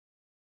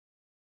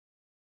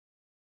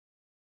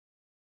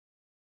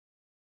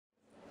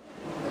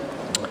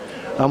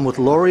I'm with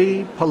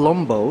Laurie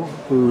Palumbo,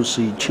 who's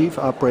the Chief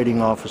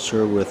Operating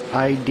Officer with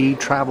ID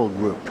Travel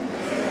Group.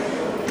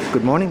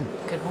 Good morning.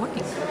 Good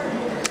morning.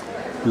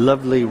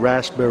 Lovely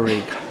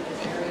raspberry.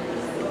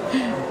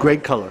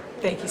 Great color.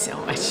 Thank you so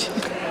much.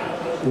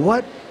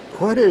 What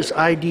is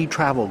ID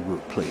Travel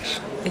Group, please?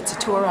 It's a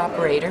tour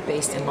operator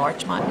based in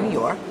Larchmont, New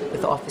York,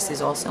 with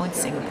offices also in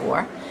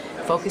Singapore,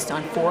 focused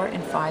on 4-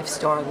 and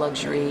 5-star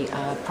luxury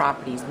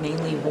properties,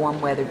 mainly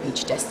warm weather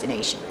beach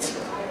destinations.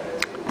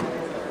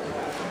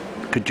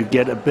 Could you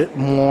get a bit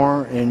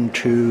more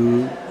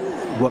into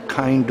what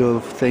kind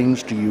of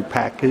things do you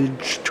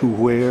package to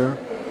where?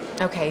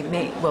 Okay,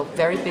 well,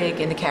 very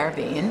big in the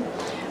Caribbean,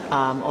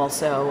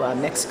 also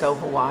Mexico,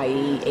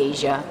 Hawaii,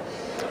 Asia.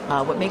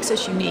 What makes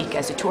us unique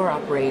as a tour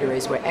operator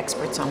is we're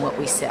experts on what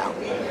we sell.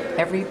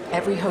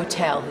 Every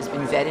hotel has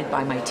been vetted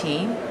by my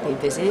team. They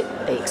visit,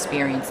 they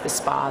experience the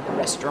spa, the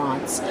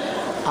restaurants,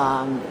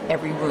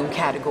 every room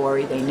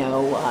category. They'll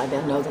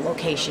know the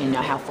location,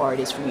 how far it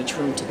is from each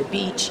room to the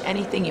beach,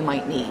 anything you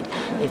might need.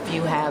 If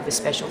you have a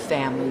special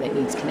family that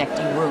needs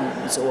connecting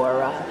rooms,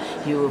 or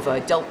you have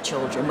adult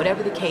children,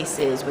 whatever the case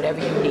is, whatever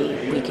you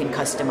need, we can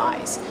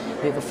customize.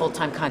 We have a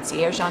full-time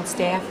concierge on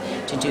staff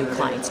to do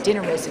clients'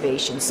 dinner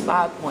reservations,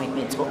 spa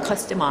appointments. We'll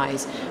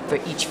customize for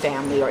each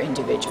family or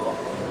individual.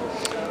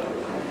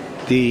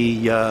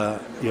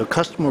 Your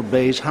customer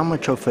base, how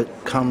much of it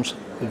comes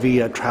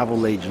via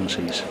travel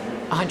agencies?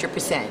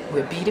 100%.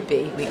 We're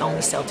B2B. We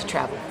only sell to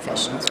travel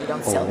professionals. We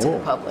don't sell to the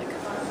public.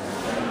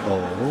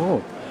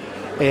 Oh.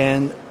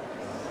 And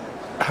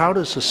how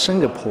does the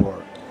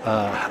Singapore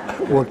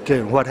worked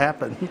in? What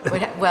happened?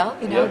 Well,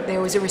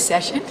 there was a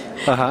recession,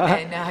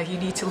 and you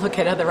need to look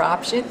at other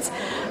options.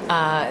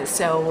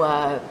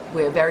 So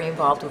we're very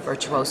involved with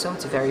Virtuoso.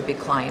 It's a very big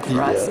client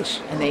for us,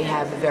 and they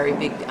have a very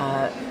big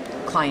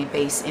client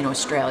base in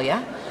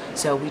Australia.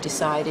 So we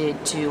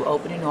decided to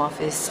open an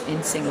office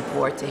in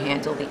Singapore to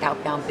handle the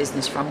outbound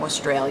business from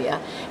Australia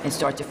and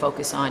start to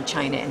focus on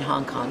China and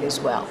Hong Kong as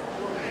well.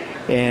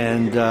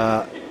 And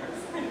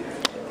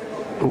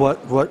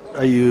what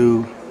are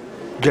you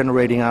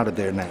generating out of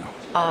there now?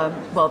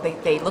 Well,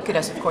 they look at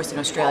us, of course, in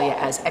Australia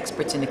as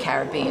experts in the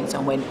Caribbean.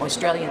 So when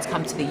Australians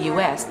come to the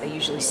U.S., they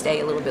usually stay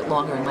a little bit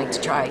longer and like to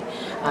try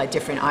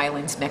different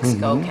islands,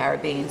 Mexico,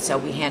 Caribbean. So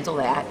we handle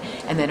that.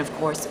 And then, of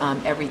course,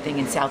 everything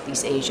in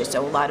Southeast Asia.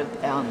 So a lot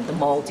of the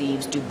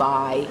Maldives,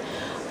 Dubai,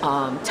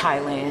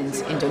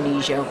 Thailand,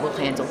 Indonesia, we'll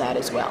handle that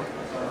as well.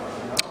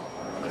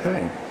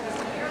 Okay.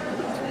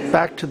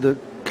 Back to the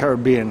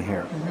Caribbean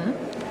here.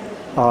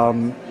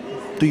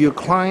 Do your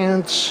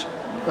clients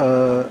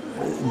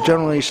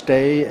generally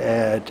stay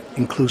at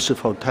inclusive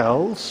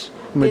hotels,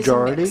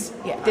 majority?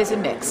 There's a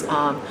mix.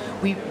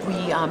 We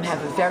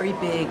have a very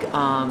big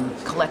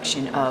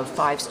collection of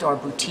 5-star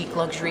boutique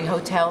luxury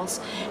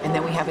hotels, and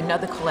then we have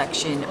another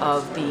collection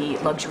of the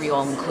luxury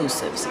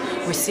all-inclusives.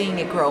 We're seeing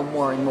it grow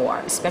more and more,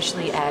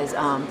 especially as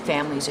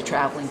families are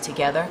traveling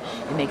together.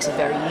 It makes it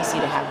very easy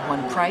to have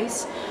one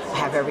price,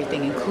 have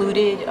everything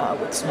included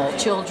with small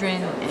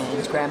children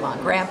and grandma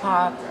and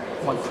grandpa.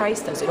 One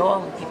price does it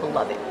all, and people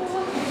love it.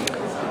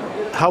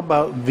 How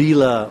about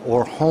villa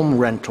or home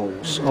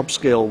rentals,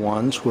 upscale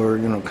ones where,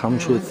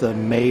 comes with a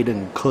maid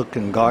and cook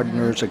and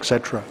gardeners,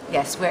 etc.?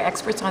 Yes, we're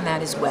experts on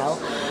that as well.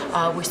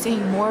 We're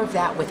seeing more of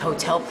that with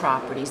hotel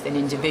properties than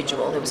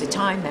individual. There was a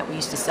time that we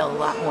used to sell a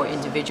lot more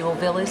individual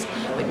villas,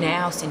 but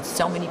now, since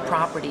so many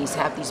properties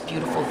have these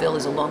beautiful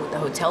villas along with the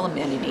hotel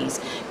amenities,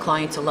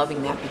 clients are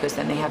loving that because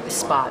then they have the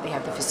spa, they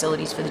have the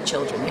facilities for the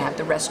children, they have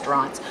the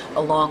restaurants,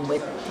 along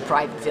with the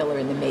private villa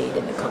and the maid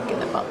and the cook and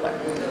the butler.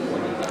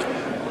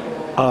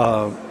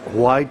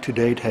 Why to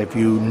date have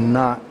you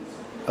not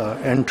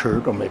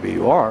entered, or maybe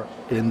you are,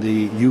 in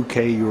the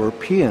UK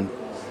European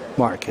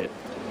market?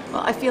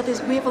 Well, I feel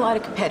we have a lot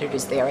of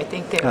competitors there. I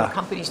think the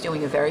company's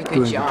doing a very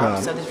good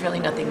job, so there's really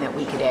nothing that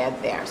we could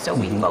add there. So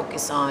we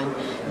focus on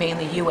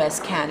mainly US,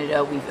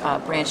 Canada. We've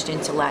branched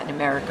into Latin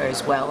America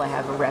as well. I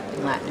have a rep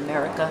in Latin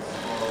America,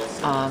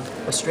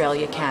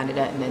 Australia,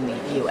 Canada, and then the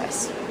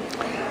US.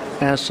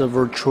 As a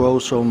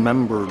Virtuoso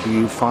member, do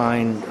you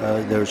find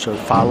there's a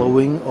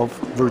following of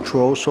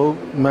Virtuoso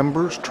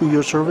members to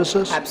your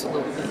services?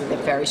 Absolutely. They're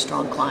very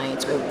strong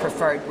clients. We're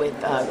preferred with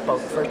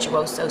both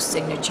Virtuoso,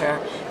 Signature,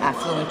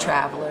 Affluent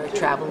Traveler,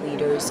 Travel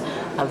Leaders,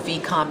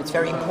 VCOM. It's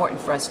very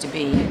important for us to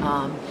be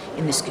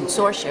in this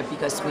consortium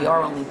because we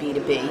are only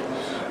B2B,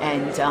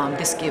 and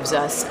this gives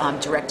us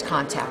direct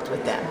contact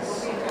with them.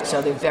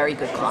 So they're very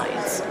good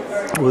clients.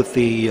 With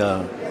the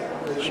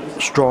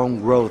strong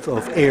growth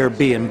of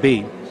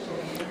Airbnb,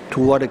 to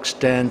what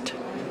extent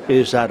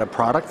is that a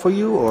product for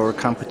you or a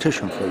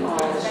competition for you?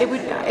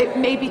 It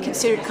may be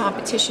considered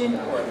competition.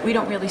 We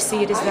don't really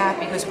see it as that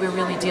because we're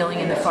really dealing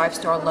in the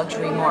 5-star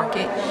luxury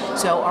market.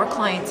 So our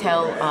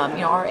clientele,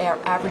 our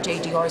average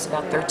ADR is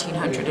about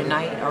 $1,300 a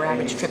night. Our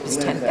average trip is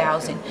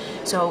 $10,000.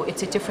 So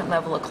it's a different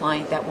level of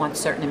client that wants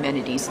certain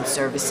amenities and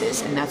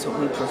services, and that's what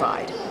we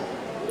provide.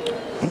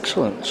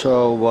 Excellent.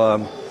 So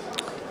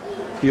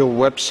your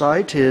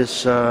website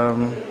is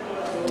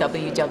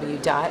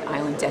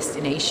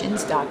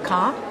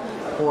www.islanddestinations.com,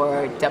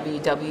 or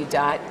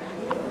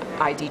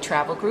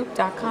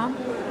www.idtravelgroup.com.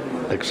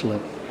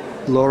 Excellent.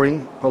 Laurie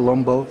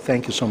Palumbo,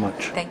 thank you so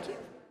much. Thank you.